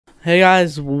Hey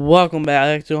guys, welcome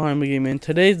back to HarmanBGaming. In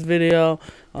today's video,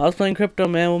 I was playing Crypto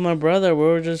Man with my brother. We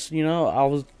were just, I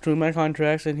was doing my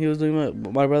contracts and he was doing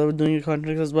my brother was doing your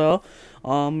contracts as well.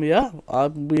 We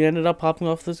ended up popping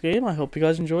off this game. I hope you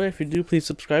guys enjoy. If you do, please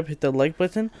subscribe, hit the like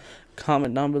button,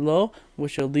 comment down below.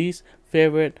 What's your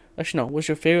favorite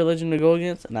legend to go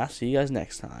against, and I'll see you guys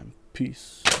next time.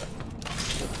 Peace.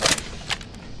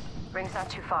 Ring's not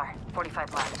too far.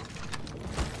 45 left.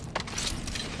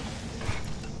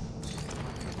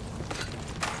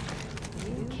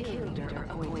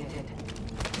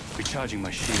 Recharging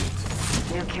my shield.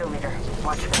 New kill leader.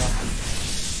 Watch for them.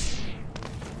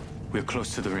 We're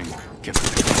close to the ring. Get the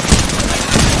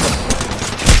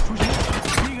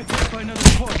being attacked by another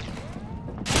squad.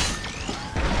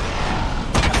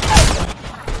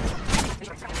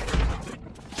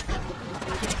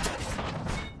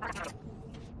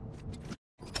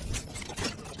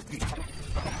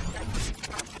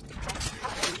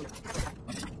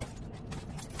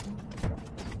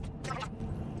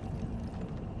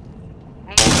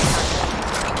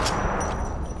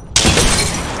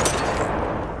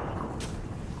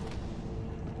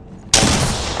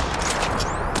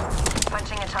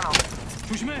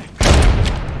 조심해!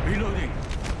 Reloading.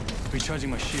 Recharging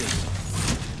my shield.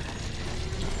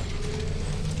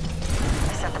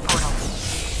 I set the portal.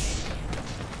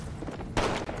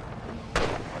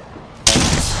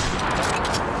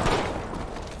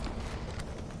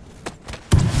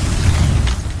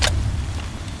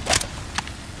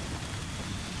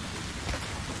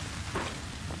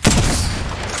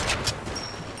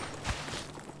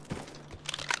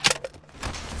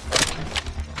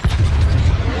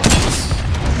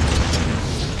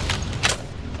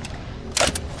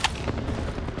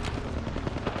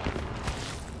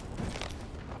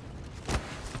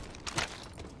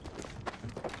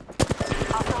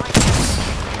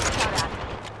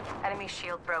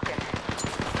 Shield broken.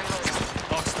 Reloading.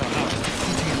 Hostile out.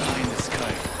 Putting an eye in the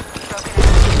sky. Broken.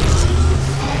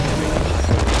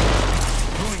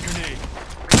 Throwing grenade.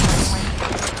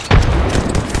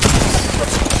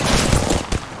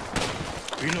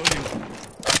 Reloading.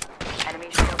 Enemy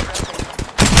shield broken.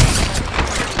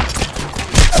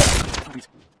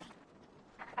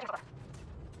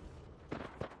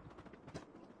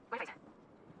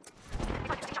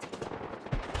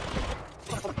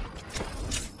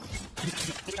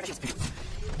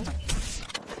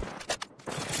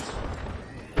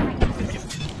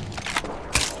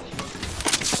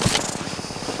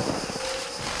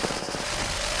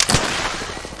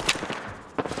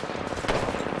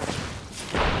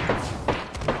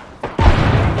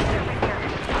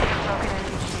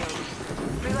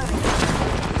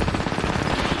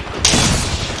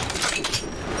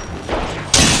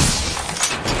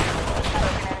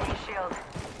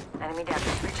 Enemy down.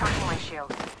 Recharging my shield.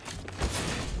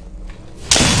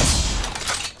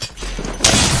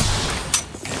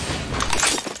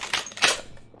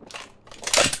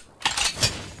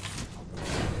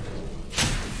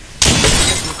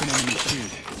 Broken enemy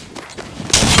shield.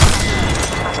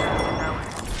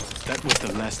 That was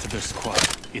the last of their squad.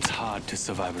 It's hard to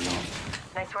survive alone.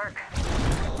 Nice work.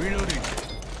 Reloading.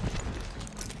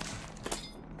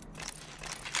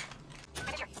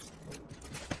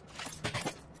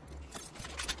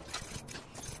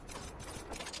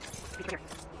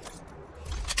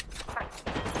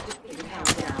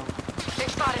 They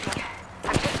spotted me.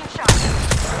 I'm taking shots.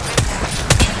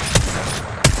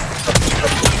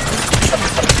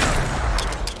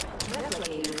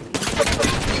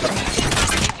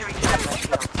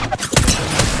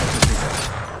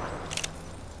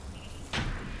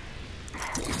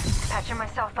 Patching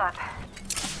myself up.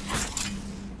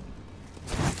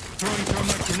 Throwing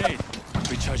thermite grenade.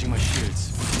 Recharging my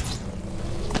shields.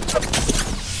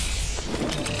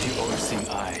 The overseeing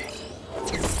eye.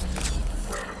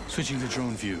 Switching the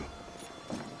drone view.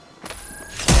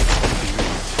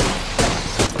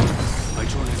 My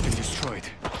drone has been destroyed.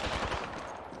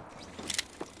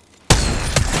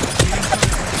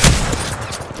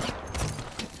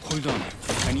 Hold on.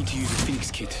 I need to use a Phoenix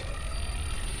kit.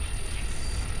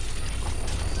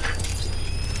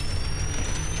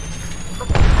 I'm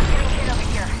getting hit over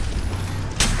here.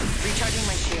 Recharging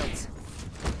my shields.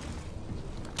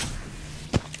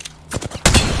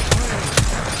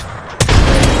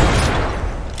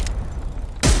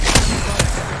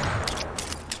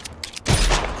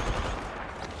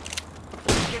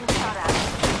 Getting shot at.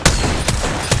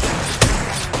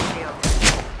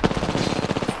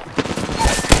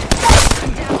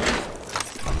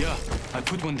 Yeah, I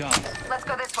put one down. Let's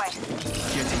go this way.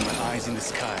 Getting my eyes in the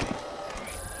sky.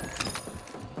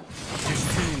 They're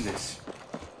still in this.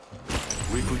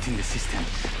 Rebooting the system.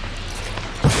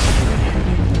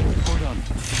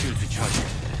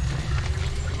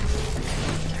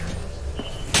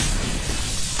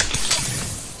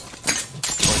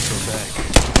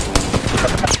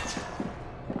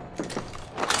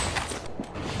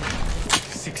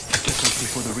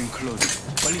 before the ring closes.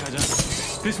 빨리 가자.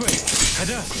 This way.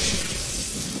 가자.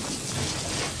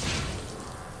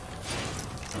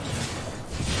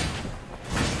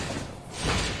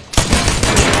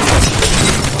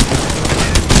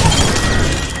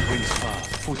 Rings far.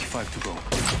 45 to go.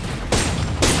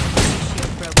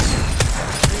 Shield broken.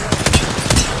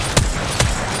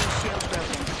 Shield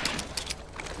broken.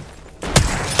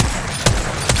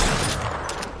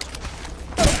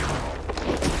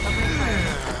 Opening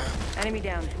fire. Enemy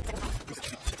down.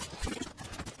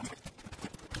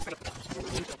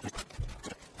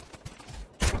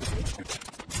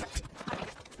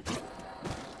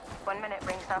 One minute,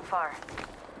 ring's not far.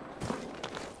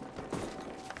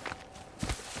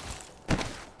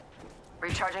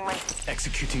 Recharging my...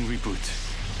 Executing reboot.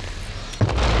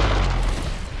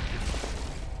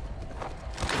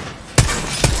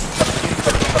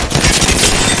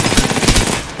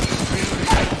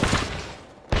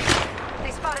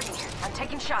 They spotted me. I'm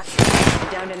taking shots. I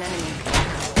downed an enemy.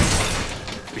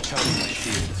 Recharging my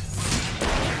shield.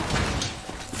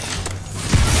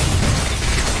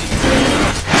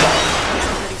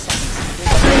 30 seconds.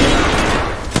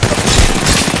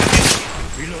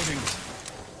 Reloading.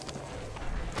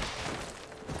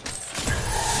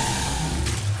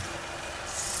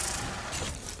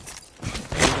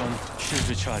 Hold on. Shield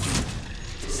recharging.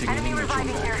 Signaling Enemy neutral.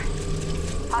 reviving here.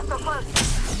 Hostile close.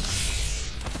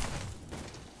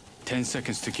 10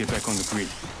 seconds to get back on the grid.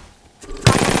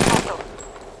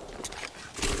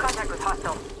 Contact with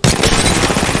hostile.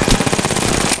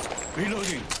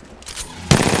 Reloading.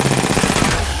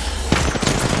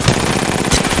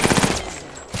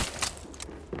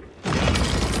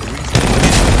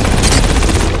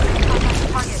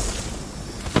 Target.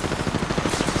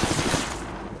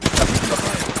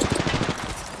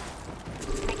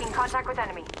 Making contact with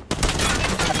enemy.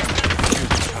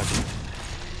 Shield recharging.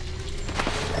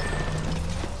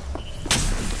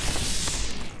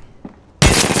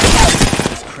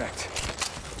 It's cracked.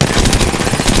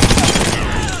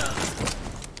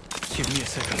 Give me a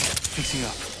second. Fixing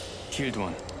up. Killed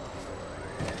one.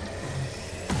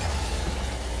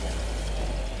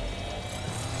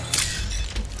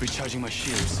 Recharging my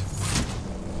shields.